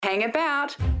Hang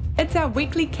about. It's our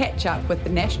weekly catch-up with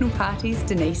the National Party's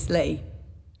Denise Lee.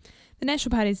 The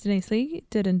National Party's Denise Lee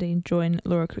did indeed join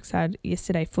Laura Kvigstad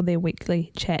yesterday for their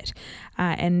weekly chat.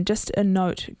 And just a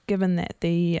note, given that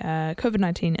the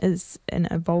COVID-19 is an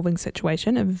evolving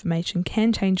situation, information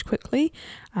can change quickly,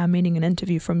 meaning an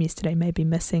interview from yesterday may be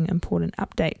missing important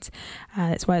updates.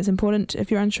 That's why it's important,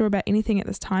 if you're unsure about anything at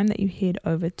this time, that you head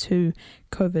over to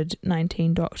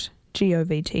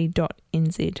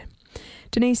covid19.govt.nz.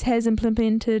 Denise has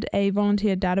implemented a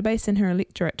volunteer database in her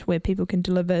electorate where people can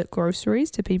deliver groceries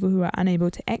to people who are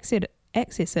unable to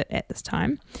access it at this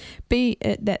time, be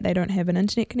it that they don't have an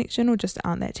internet connection or just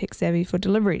aren't that tech savvy for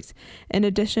deliveries. In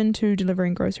addition to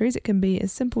delivering groceries, it can be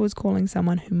as simple as calling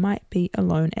someone who might be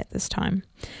alone at this time.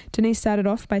 Denise started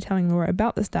off by telling Laura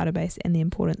about this database and the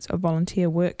importance of volunteer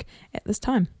work at this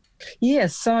time. Yeah,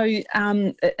 so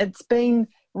it's been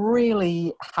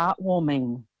really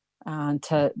heartwarming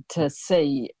to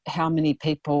see how many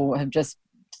people have just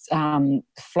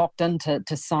flocked in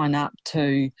to sign up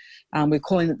to, we're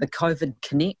calling it the COVID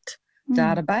Connect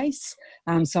database.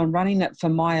 So I'm running it for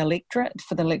my electorate,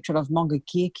 for the electorate of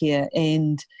Maungakiekia,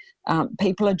 and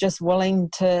people are just willing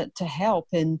to help.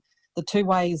 And the two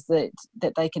ways that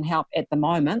they can help at the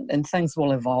moment, and things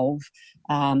will evolve,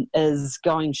 is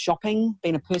going shopping,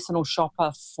 being a personal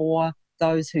shopper for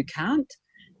those who can't.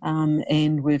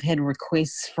 And we've had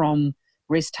requests from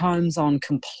rest homes on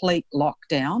complete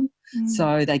lockdown.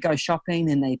 So they go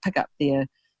shopping and they pick up the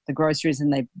groceries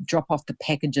and they drop off the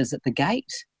packages at the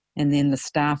gate, and then the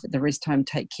staff at the rest home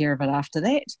take care of it after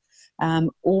that.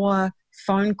 Or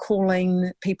phone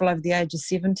calling people over the age of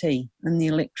 70 in the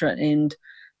electorate, and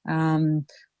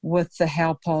with the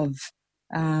help of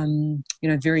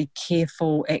very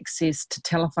careful access to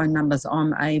telephone numbers,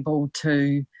 I'm able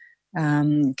to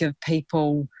give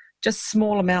people just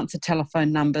small amounts of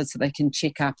telephone numbers so they can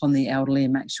check up on the elderly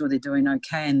and make sure they're doing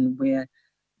okay, and we're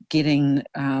getting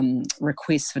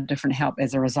requests for different help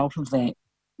as a result of that.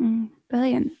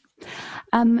 Brilliant.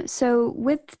 So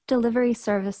with delivery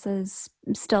services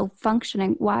still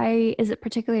functioning, why is it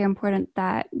particularly important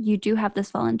that you do have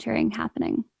this volunteering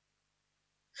happening?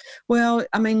 Well,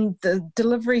 I mean, the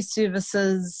delivery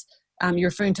services, you're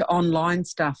referring to online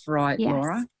stuff, right, Yes.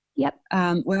 Laura? Yep.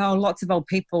 Well, lots of old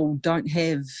people don't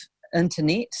have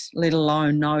internet, let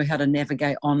alone know how to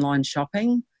navigate online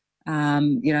shopping.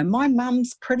 My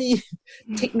mum's pretty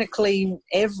technically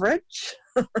average,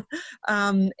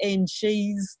 and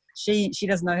she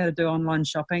doesn't know how to do online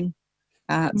shopping.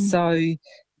 So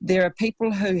there are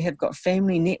people who have got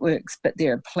family networks, but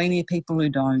there are plenty of people who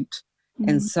don't.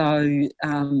 And so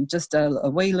just a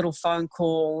wee little phone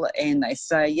call and they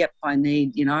say, yep, I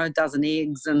need, a dozen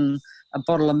eggs and a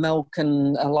bottle of milk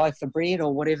and a loaf of bread,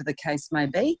 or whatever the case may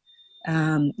be.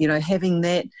 Having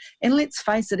that. And let's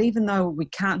face it, even though we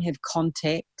can't have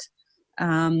contact,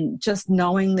 just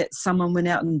knowing that someone went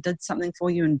out and did something for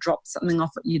you and dropped something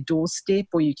off at your doorstep,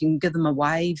 or you can give them a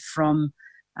wave from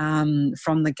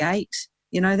the gate,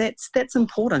 that's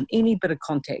important. Any bit of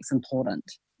contact's important.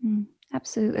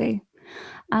 Absolutely.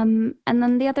 And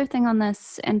then the other thing on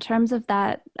this, in terms of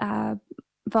that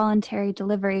voluntary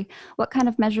delivery, what kind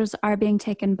of measures are being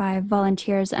taken by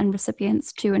volunteers and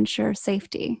recipients to ensure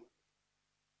safety?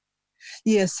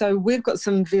 Yeah, so we've got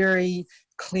some very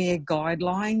clear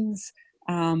guidelines.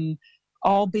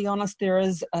 I'll be honest, there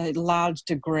is a large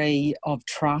degree of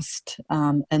trust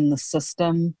in the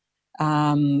system.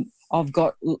 I've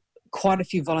got quite a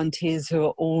few volunteers who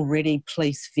are already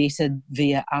police vetted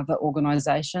via other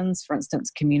organisations, for instance,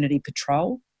 Community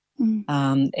Patrol.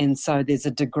 And so there's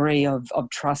a degree of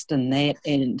trust in that,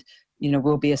 and,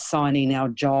 we'll be assigning our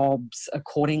jobs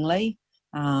accordingly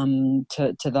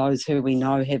to those who we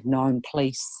know have known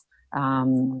police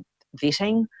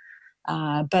vetting.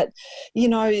 But,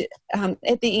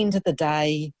 at the end of the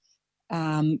day,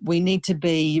 we need to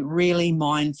be really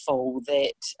mindful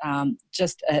that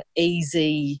just an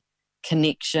easy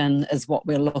connection is what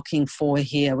we're looking for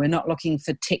here. We're not looking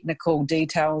for technical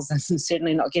details, and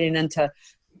certainly not getting into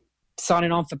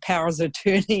signing on for powers of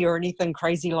attorney or anything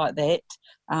crazy like that.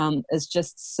 It's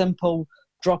just simple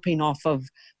dropping off of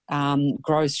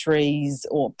groceries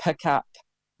or pickup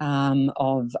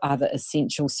of other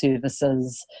essential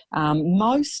services.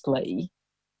 Mostly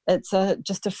it's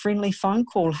just a friendly phone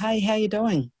call. Hey, how you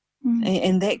doing?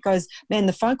 And that goes, man,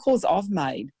 the phone calls I've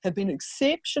made have been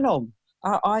exceptional.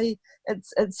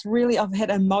 It's really, I've had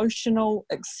emotional,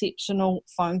 exceptional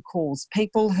phone calls.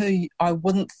 People who I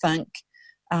wouldn't think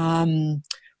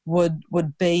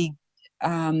would be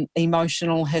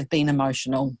emotional have been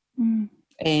emotional.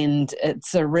 And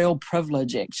it's a real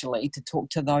privilege, actually, to talk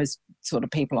to those sort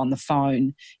of people on the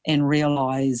phone and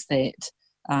realise that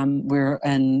We're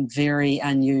in very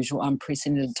unusual,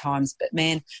 unprecedented times. But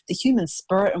man, the human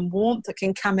spirit and warmth that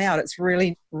can come out, it's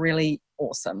really, really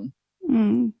awesome.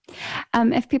 Mm.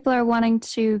 If people are wanting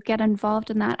to get involved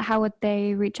in that, how would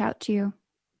they reach out to you?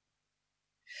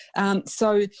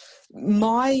 So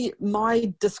my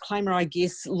disclaimer, I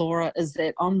guess, Laura, is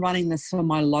that I'm running this for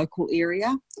my local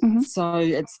area. Mm-hmm. So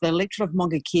it's the electorate of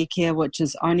Monkakeke, which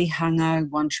is Onehunga,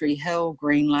 One Tree Hill,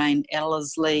 Green Lane,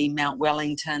 Ellerslie, Mount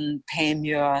Wellington,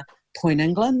 Panmure, Point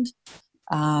England.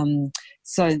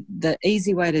 So the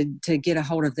easy way to get a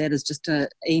hold of that is just to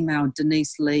email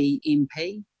Denise Lee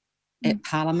MP at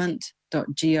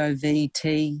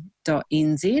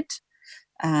parliament.govt.nz.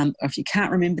 If you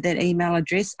can't remember that email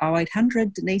address,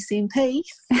 0800 Denise MP.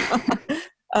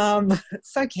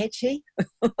 So catchy.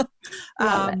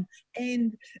 And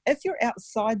if you're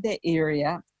outside that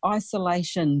area,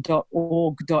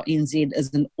 isolation.org.nz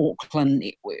is an Auckland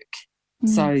network.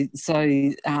 So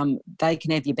they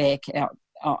can have your back out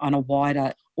on a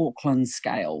wider Auckland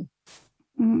scale.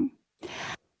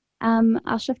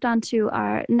 I'll shift on to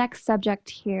our next subject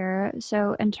here.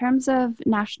 So in terms of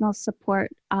national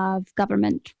support of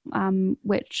government,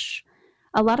 which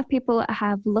a lot of people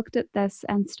have looked at this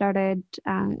and started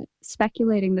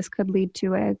speculating this could lead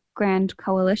to a grand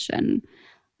coalition.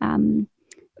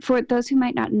 For those who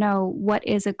might not know, what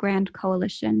is a grand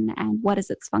coalition and what is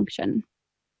its function?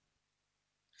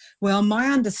 Well, my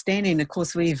understanding, of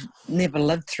course, we've never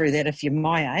lived through that if you're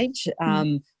my age,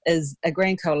 is a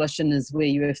grand coalition is where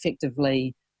you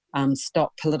effectively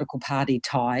stop political party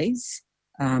ties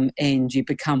and you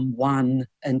become one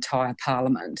entire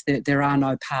parliament. There are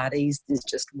no parties, there's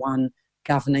just one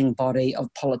governing body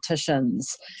of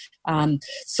politicians.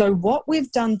 So what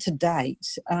we've done to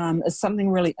date is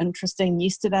something really interesting.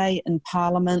 Yesterday in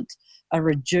Parliament, a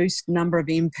reduced number of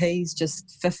MPs,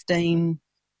 just 15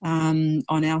 on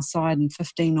our side and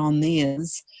 15 on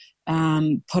theirs,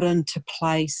 put into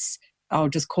place, I'll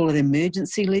just call it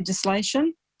emergency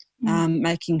legislation,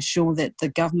 making sure that the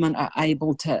government are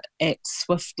able to act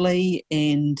swiftly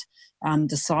and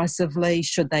decisively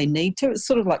should they need to. It's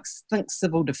sort of like think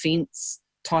civil defence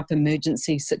type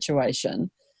emergency situation.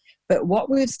 But what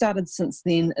we've started since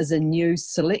then is a new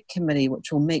select committee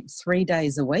which will meet 3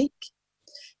 days a week,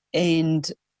 and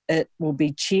it will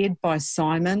be chaired by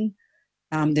Simon.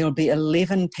 There will be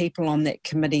 11 people on that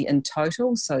committee in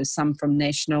total, so some from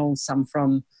National, some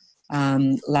from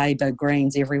Labour,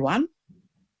 Greens, everyone.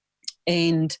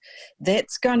 And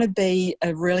that's going to be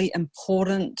a really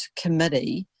important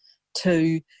committee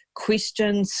to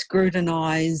question,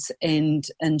 scrutinise and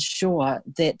ensure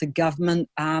that the government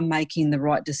are making the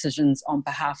right decisions on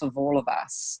behalf of all of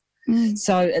us.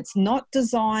 So it's not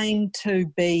designed to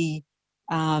be,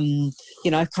 kind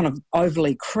of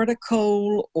overly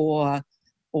critical or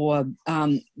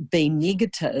be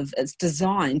negative. It's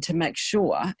designed to make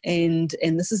sure, and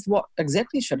this is what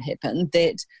exactly should happen,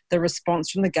 that the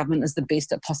response from the government is the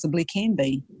best it possibly can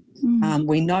be.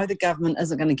 We know the government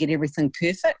isn't going to get everything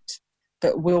perfect,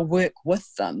 but we'll work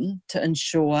with them to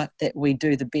ensure that we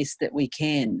do the best that we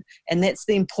can. And that's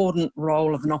the important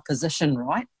role of an opposition,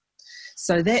 right?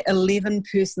 So that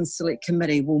 11-person select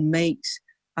committee will meet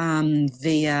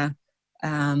via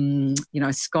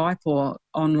Skype or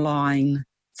online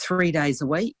 3 days a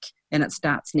week, and it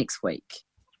starts next week.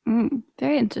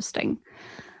 Very interesting.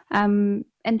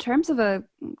 In terms of a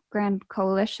grand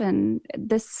coalition,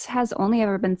 this has only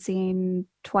ever been seen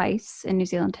twice in New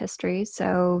Zealand history.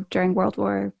 So during World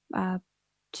War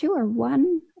II or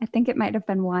One, I think it might have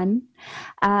been one,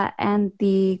 and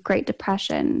the Great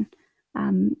Depression.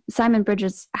 Simon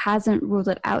Bridges hasn't ruled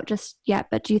it out just yet,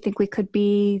 but do you think we could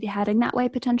be heading that way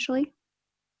potentially?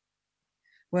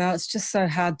 Well, it's just so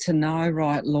hard to know,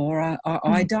 right, Laura?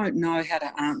 I don't know how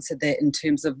to answer that in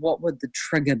terms of what would the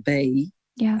trigger be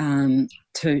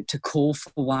to call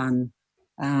for one.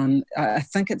 I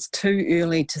think it's too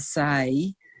early to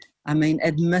say. I mean,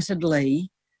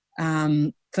 admittedly,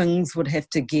 things would have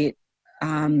to get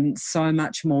so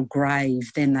much more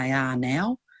grave than they are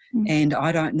now. And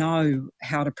I don't know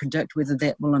how to predict whether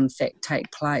that will in fact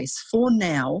take place. For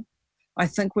now, I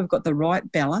think we've got the right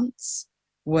balance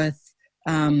with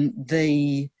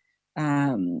the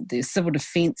civil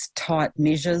defence type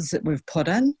measures that we've put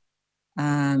in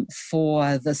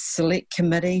for the select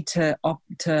committee to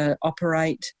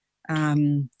operate,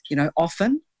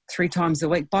 often 3 times a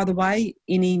week. By the way,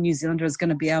 any New Zealander is going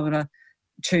to be able to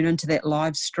tune into that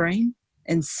live stream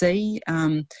and see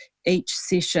each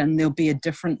session there'll be a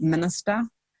different minister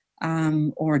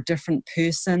or a different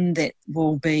person that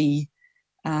will be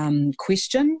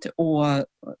questioned or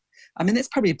I mean, that's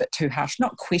probably a bit too harsh,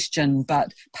 not question,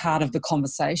 but part of the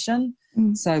conversation.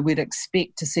 So we'd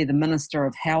expect to see the Minister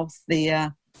of Health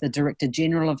there, the Director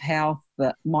General of Health,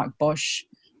 Mike Bush,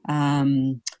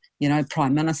 Prime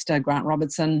Minister Grant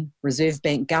Robertson, Reserve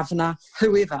Bank Governor,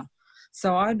 whoever.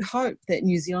 So I'd hope that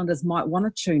New Zealanders might want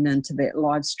to tune into that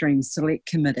live stream select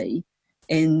committee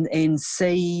and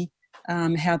see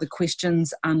how the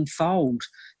questions unfold.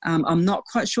 I'm not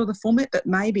quite sure the format, but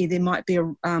maybe there might be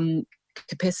a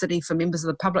capacity for members of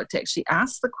the public to actually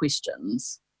ask the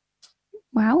questions.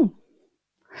 Wow.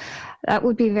 That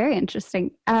would be very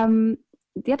interesting.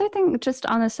 The other thing, just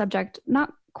on the subject,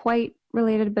 not quite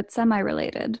related, but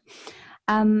semi-related,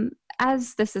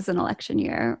 as this is an election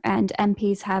year and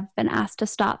MPs have been asked to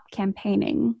stop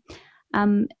campaigning,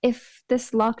 if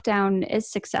this lockdown is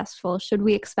successful, should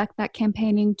we expect that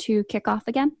campaigning to kick off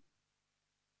again?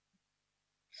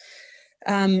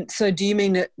 So do you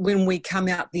mean that when we come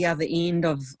out the other end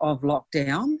of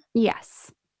lockdown?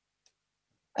 Yes.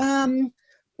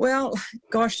 Well,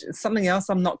 gosh, something else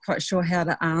I'm not quite sure how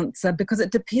to answer, because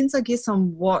it depends, I guess,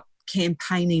 on what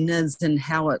campaigning is and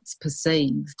how it's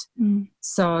perceived.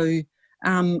 So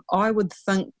I would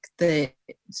think that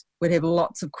we'd have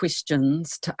lots of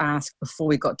questions to ask before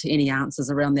we got to any answers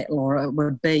around that, Laura. It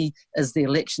would be, is the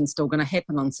election still going to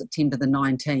happen on September the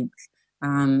 19th?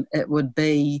 It would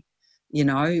be,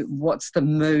 what's the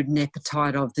mood and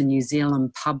appetite of the New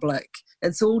Zealand public?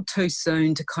 It's all too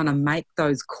soon to kind of make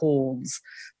those calls,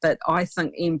 but I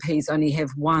think MPs only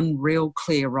have one real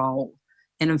clear role,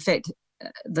 and in fact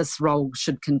this role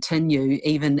should continue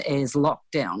even as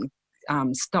lockdown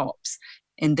stops,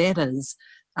 and that is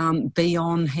be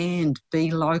on hand, be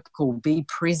local, be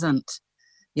present.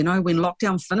 When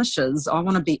lockdown finishes, I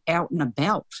want to be out and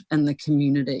about in the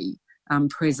community,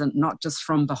 present, not just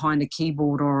from behind a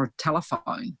keyboard or a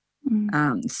telephone.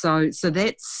 So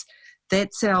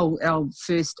that's our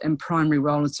first and primary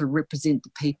role, is to represent the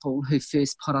people who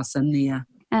first put us in there.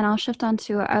 And I'll shift on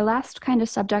to our last kind of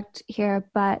subject here,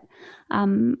 but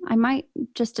I might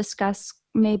just discuss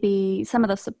maybe some of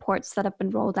the supports that have been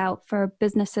rolled out for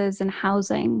businesses and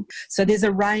housing. So there's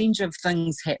a range of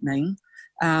things happening.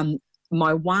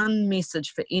 My one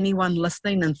message for anyone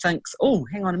listening and thinks, oh,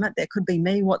 hang on a minute, that could be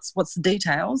me, what's the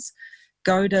details?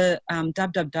 Go to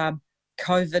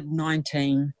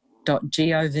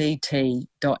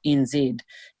www.covid19.govt.nz,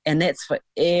 and that's for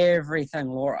everything,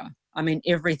 Laura. I mean,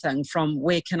 everything from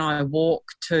where can I walk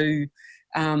to,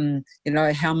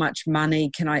 how much money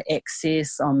can I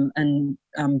access? I'm in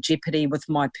jeopardy with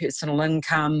my personal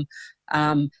income.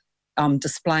 I'm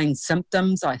displaying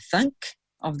symptoms, I think,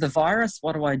 of the virus.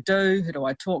 What do I do? Who do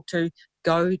I talk to?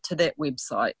 Go to that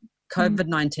website,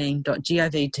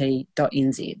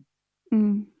 covid19.govt.nz.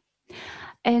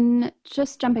 And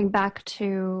just jumping back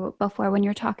to before, when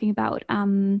you're talking about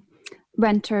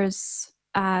renters,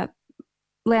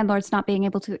 landlords not being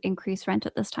able to increase rent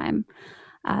at this time,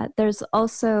 there's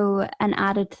also an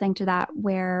added thing to that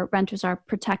where renters are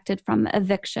protected from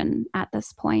eviction at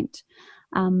this point.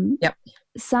 Yep.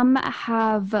 Some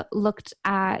have looked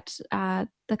at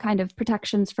the kind of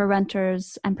protections for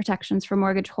renters and protections for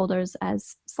mortgage holders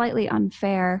as slightly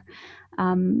unfair,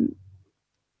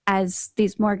 as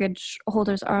these mortgage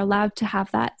holders are allowed to have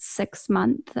that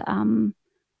 6-month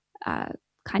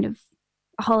kind of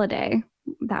holiday.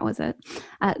 That was it,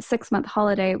 6-month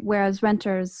holiday, whereas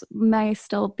renters may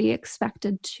still be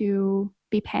expected to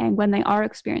be paying when they are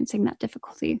experiencing that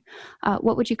difficulty.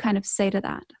 What would you kind of say to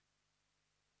that?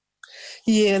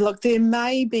 Yeah, look, there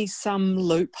may be some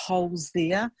loopholes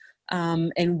there,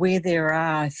 and where there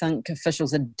are, I think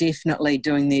officials are definitely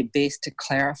doing their best to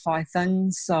clarify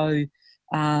things. So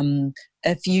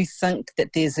if you think that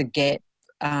there's a gap,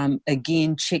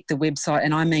 again, check the website,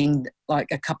 and I mean like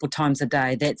a couple of times a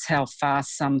day. That's how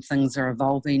fast some things are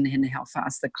evolving and how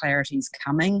fast the clarity is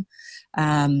coming.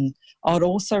 I'd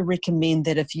also recommend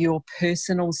that if your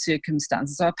personal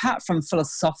circumstances, so apart from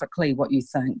philosophically what you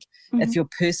think, if your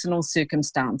personal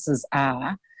circumstances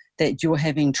are that you're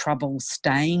having trouble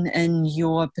staying in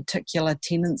your particular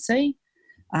tenancy,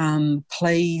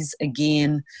 please,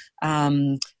 again,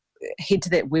 head to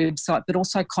that website, but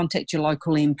also contact your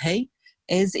local MP.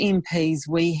 As MPs,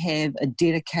 we have a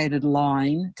dedicated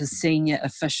line to senior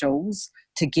officials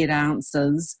to get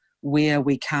answers where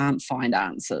we can't find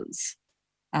answers.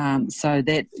 So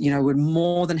that, we're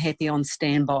more than happy on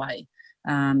standby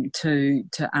to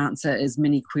answer as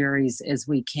many queries as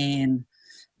we can.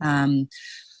 I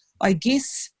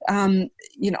guess,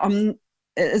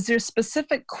 is there a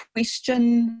specific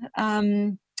question,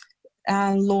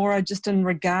 Laura, just in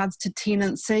regards to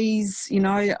tenancies?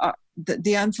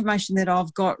 The information that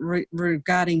I've got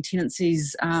regarding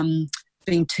tenancies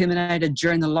being terminated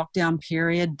during the lockdown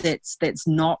period. That's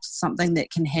not something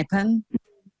that can happen.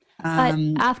 But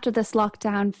after this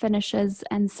lockdown finishes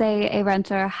and say a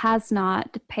renter has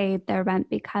not paid their rent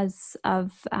because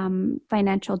of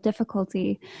financial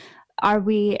difficulty, are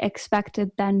we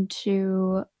expected then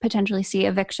to potentially see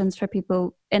evictions for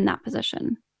people in that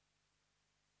position?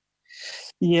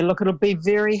 Yeah, look, it'll be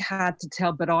very hard to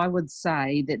tell, but I would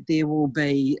say that there will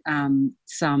be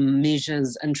some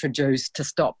measures introduced to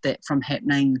stop that from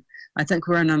happening. I think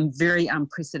we're in very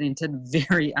unprecedented,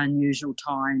 very unusual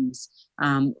times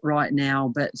right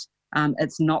now, but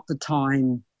it's not the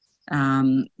time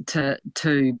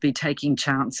to be taking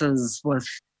chances with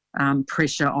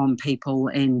pressure on people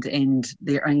and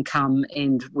their income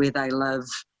and where they live.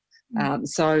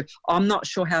 So I'm not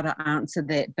sure how to answer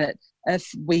that, but if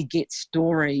we get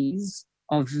stories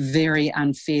of very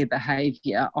unfair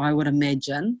behaviour, I would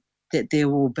imagine that there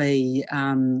will be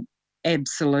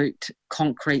absolute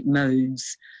concrete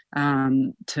moves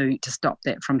to stop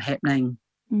that from happening.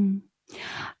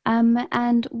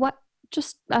 And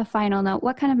just a final note,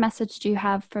 what kind of message do you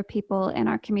have for people in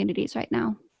our communities right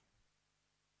now?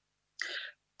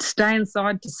 Stay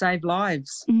inside to save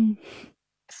lives.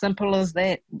 Simple as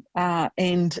that.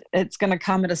 And it's going to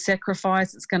come at a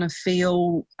sacrifice. It's going to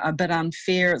feel a bit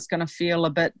unfair. It's going to feel a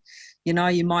bit, you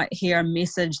might hear a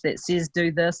message that says do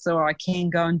this, or I can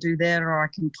go and do that, or I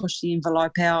can push the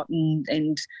envelope out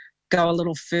and go a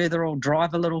little further, or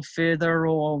drive a little further,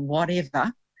 or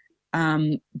whatever.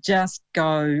 Just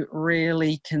go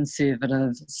really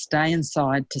conservative. Stay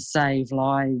inside to save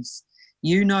lives.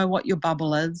 You know what your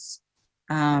bubble is,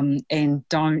 and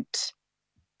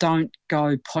don't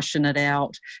go pushing it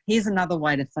out. Here's another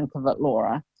way to think of it,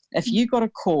 Laura. If you got a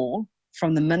call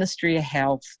from the Ministry of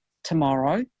Health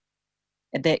tomorrow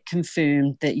that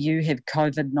confirmed that you have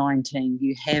COVID-19,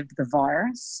 you have the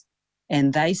virus,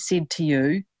 and they said to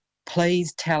you,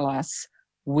 please tell us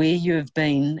where you have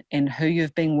been and who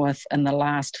you've been with in the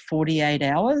last 48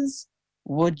 hours,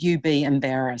 would you be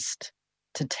embarrassed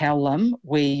to tell them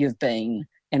where you've been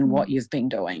and what you've been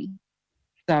doing?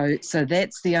 So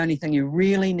that's the only thing you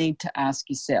really need to ask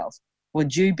yourself.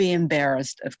 Would you be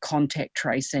embarrassed if contact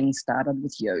tracing started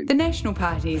with you? The National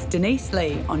Party's Denise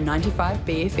Lee on 95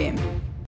 BFM.